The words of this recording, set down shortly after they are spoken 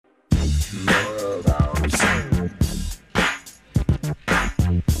Jones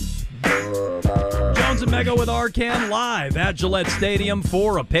and Mego with Arcan live at Gillette Stadium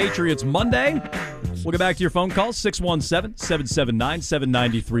for a Patriots Monday. We'll get back to your phone calls,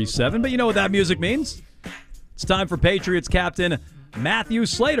 617-779-7937. But you know what that music means. It's time for Patriots captain Matthew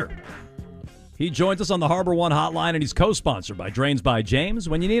Slater. He joins us on the Harbor One hotline, and he's co-sponsored by Drains by James.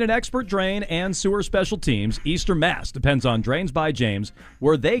 When you need an expert drain and sewer special teams, Eastern Mass depends on Drains by James,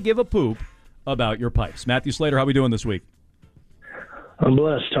 where they give a poop about your pipes. Matthew Slater, how are we doing this week? I'm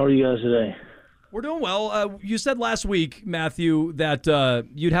blessed. How are you guys today? We're doing well. You said last week, Matthew, that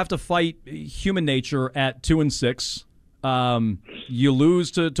you'd have to fight human nature at 2-6. You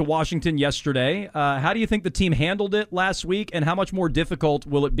lose to Washington yesterday. How do you think the team handled it last week, and how much more difficult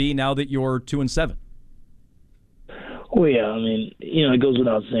will it be now that you're 2-7? Well, yeah, I mean, it goes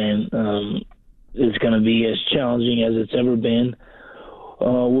without saying. It's going to be as challenging as it's ever been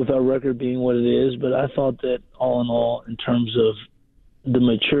with our record being what it is. But I thought that all in all, in terms of the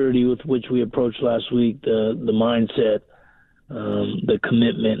maturity with which we approached last week, the mindset, the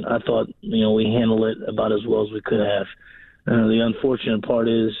commitment, I thought, we handled it about as well as we could have. The unfortunate part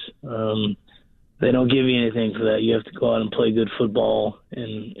is they don't give you anything for that. You have to go out and play good football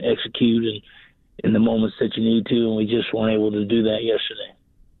and execute in the moments that you need to, and we just weren't able to do that yesterday.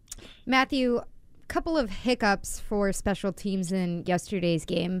 Matthew, a couple of hiccups for special teams in yesterday's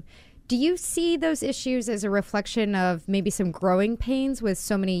game. Do you see those issues as a reflection of maybe some growing pains with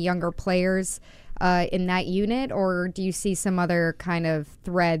so many younger players in that unit, or do you see some other kind of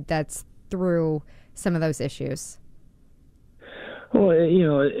thread that's through some of those issues? Well,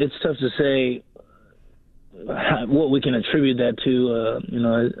 it's tough to say what we can attribute that to.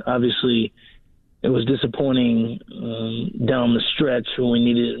 Obviously, it was disappointing down the stretch when we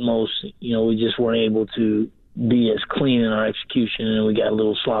needed it most. We just weren't able to be as clean in our execution, and we got a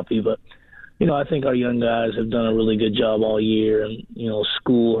little sloppy. But, I think our young guys have done a really good job all year, and,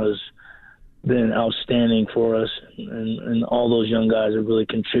 school has been outstanding for us, and all those young guys have really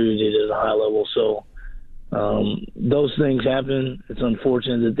contributed at a high level. So those things happen. It's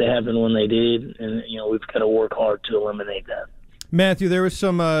unfortunate that they happened when they did, and, we've got to work hard to eliminate that. Matthew, there was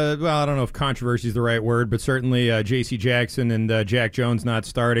some, I don't know if controversy is the right word, but certainly J.C. Jackson and Jack Jones not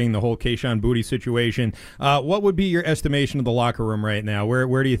starting, the whole Kayshon Boutte situation. What would be your estimation of the locker room right now?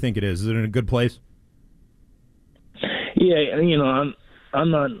 Where do you think it is? Is it in a good place? Yeah,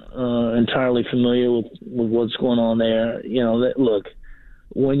 I'm not entirely familiar with what's going on there. Look,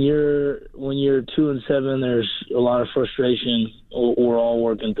 when you're 2-7, there's a lot of frustration. We're all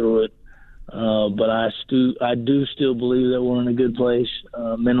working through it. But I do still believe that we're in a good place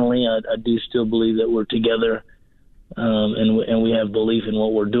mentally. I do still believe that we're together, and we have belief in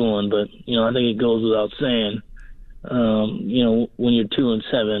what we're doing. But I think it goes without saying. When you're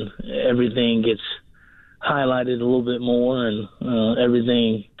 2-7, everything gets highlighted a little bit more, and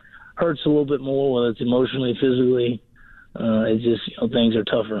everything hurts a little bit more, whether it's emotionally, physically. It's just things are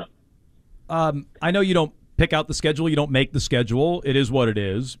tougher. I know you don't pick out the schedule. You don't make the schedule. It is what it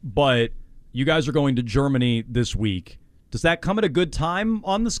is. But you guys are going to Germany this week. Does that come at a good time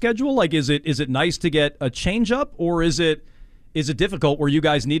on the schedule? Like, is it nice to get a change up, or is it difficult where you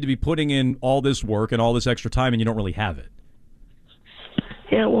guys need to be putting in all this work and all this extra time and you don't really have it?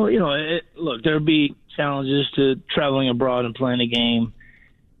 Yeah, well, look, there'll be challenges to traveling abroad and playing a game,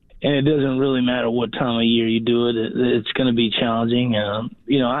 and it doesn't really matter what time of year you do it. It's going to be challenging.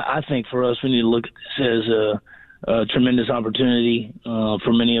 I think for us, we need to look at this as a tremendous opportunity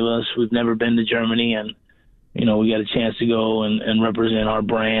for many of us. We've never been to Germany, and we got a chance to go and represent our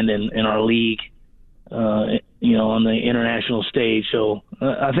brand and our league on the international stage. So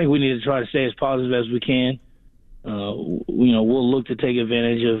I think we need to try to stay as positive as we can. We'll look to take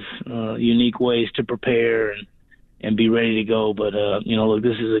advantage of unique ways to prepare and be ready to go. But look,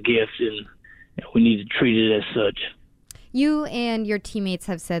 this is a gift, and we need to treat it as such. You and your teammates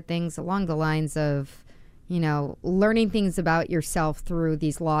have said things along the lines of learning things about yourself through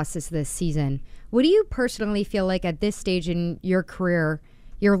these losses this season. What do you personally feel like at this stage in your career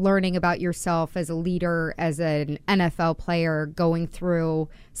you're learning about yourself as a leader, as an NFL player going through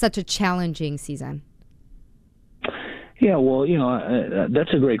such a challenging season? Yeah, well,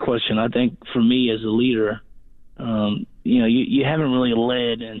 that's a great question. I think for me as a leader, you haven't really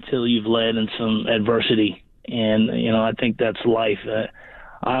led until you've led in some adversity. And, I think that's life.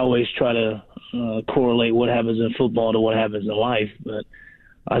 I always try to correlate what happens in football to what happens in life. But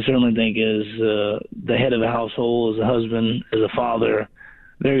I certainly think as the head of a household, as a husband, as a father,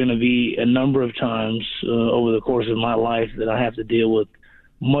 there are going to be a number of times over the course of my life that I have to deal with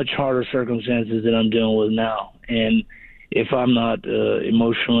much harder circumstances than I'm dealing with now. And if I'm not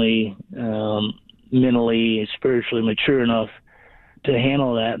emotionally, mentally, spiritually mature enough to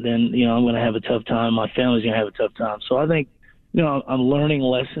handle that, then, I'm going to have a tough time. My family's going to have a tough time. So I think, I'm learning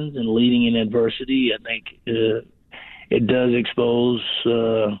lessons and leading in adversity. I think it does expose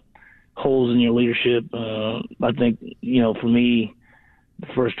holes in your leadership. I think, for me, the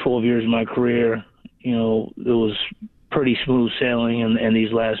first 12 years of my career, it was pretty smooth sailing, and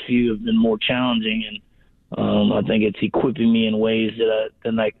these last few have been more challenging. And I think it's equipping me in ways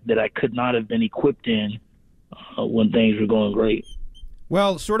that I could not have been equipped in when things were going great.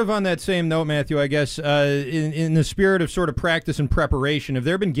 Well, sort of on that same note, Matthew, I guess, in the spirit of sort of practice and preparation, have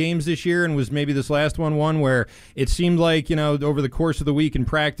there been games this year, and was maybe this last one where it seemed like, over the course of the week in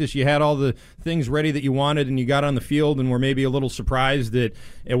practice, you had all the things ready that you wanted and you got on the field and were maybe a little surprised at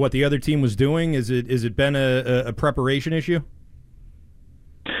what the other team was doing? Is it been a preparation issue?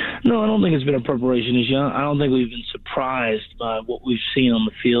 No, I don't think it's been a preparation issue. I don't think we've been surprised by what we've seen on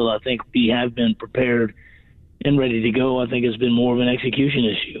the field. I think we have been prepared and ready to go. I think it's been more of an execution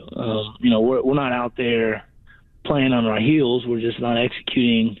issue. We're not out there playing on our heels. We're just not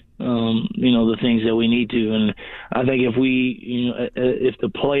executing, the things that we need to. And I think if the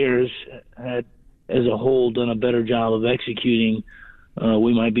players had, as a whole, done a better job of executing,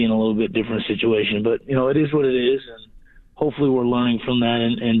 we might be in a little bit different situation. But, it is what it is. And hopefully we're learning from that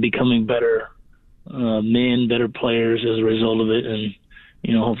and becoming better men, better players as a result of it. And,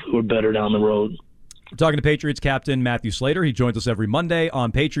 hopefully we're better down the road. We're talking to Patriots captain Matthew Slater. He joins us every Monday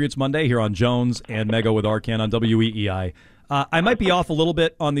on Patriots Monday here on Jones and Mego with Arcan on WEEI. I might be off a little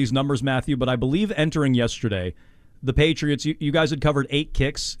bit on these numbers, Matthew, but I believe entering yesterday, the Patriots, you guys had covered 8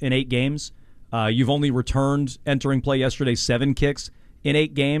 kicks in 8 games. You've only returned, entering play yesterday, 7 kicks in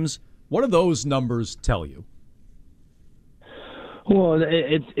 8 games. What do those numbers tell you? Well,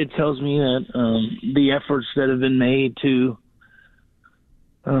 it tells me that the efforts that have been made to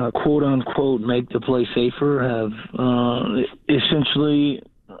quote unquote make the play safer have essentially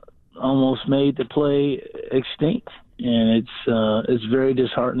almost made the play extinct, and it's very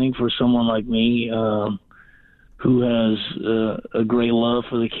disheartening for someone like me who has a great love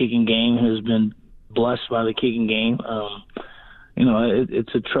for the kicking game, has been blessed by the kicking game.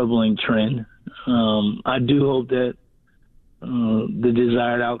 It's a troubling trend. I do hope that the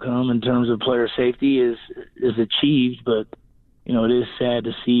desired outcome in terms of player safety is achieved, but it is sad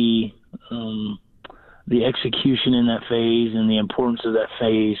to see the execution in that phase and the importance of that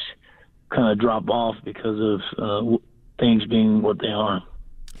phase kind of drop off because of things being what they are.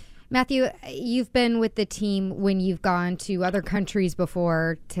 Matthew, you've been with the team when you've gone to other countries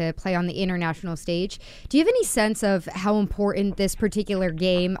before to play on the international stage. Do you have any sense of how important this particular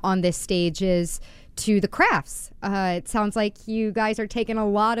game on this stage is to the Crafts? It sounds like you guys are taking a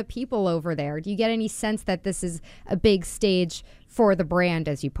lot of people over there. Do you get any sense that this is a big stage for the brand,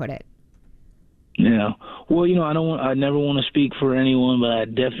 as you put it? Yeah. Well, I never want to speak for anyone, but I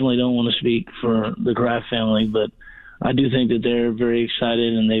definitely don't want to speak for the Kraft family. But I do think that they're very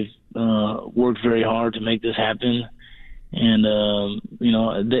excited, and they've worked very hard to make this happen. And,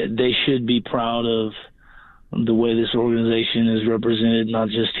 they should be proud of the way this organization is represented, not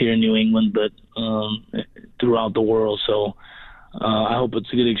just here in New England, but throughout the world. So I hope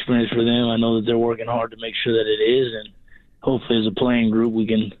it's a good experience for them. I know that they're working hard to make sure that it is, and hopefully as a playing group we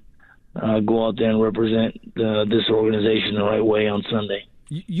can go out there and represent this organization the right way on Sunday.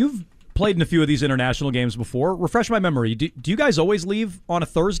 You've played in a few of these international games before. Refresh my memory. Do you guys always leave on a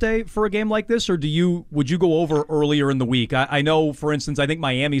Thursday for a game like this, or would you go over earlier in the week? I know, for instance, I think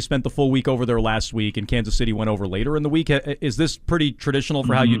Miami spent the full week over there last week, and Kansas City went over later in the week. Is this pretty traditional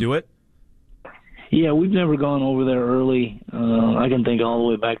for how you do it? Yeah, we've never gone over there early. I can think all the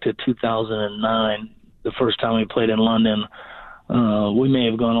way back to 2009, the first time we played in London. We may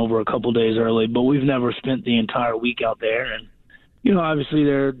have gone over a couple days early, but we've never spent the entire week out there. And obviously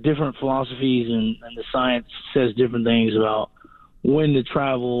there are different philosophies, and the science says different things about when to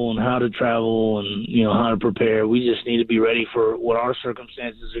travel and how to travel and, how to prepare. We just need to be ready for what our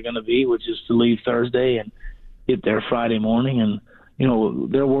circumstances are going to be, which is to leave Thursday and get there Friday morning. And,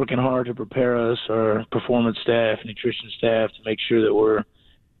 they're working hard to prepare us, our performance staff, nutrition staff, to make sure that we're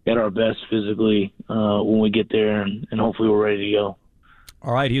at our best physically when we get there, and hopefully we're ready to go.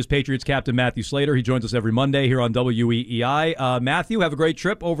 All right, he is Patriots captain Matthew Slater. He joins us every Monday here on WEEI. Matthew, have a great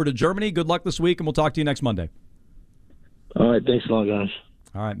trip over to Germany. Good luck this week, and we'll talk to you next Monday. All right, thanks a lot, guys.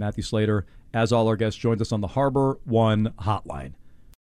 All right, Matthew Slater, as all our guests, joins us on the Harbor One Hotline.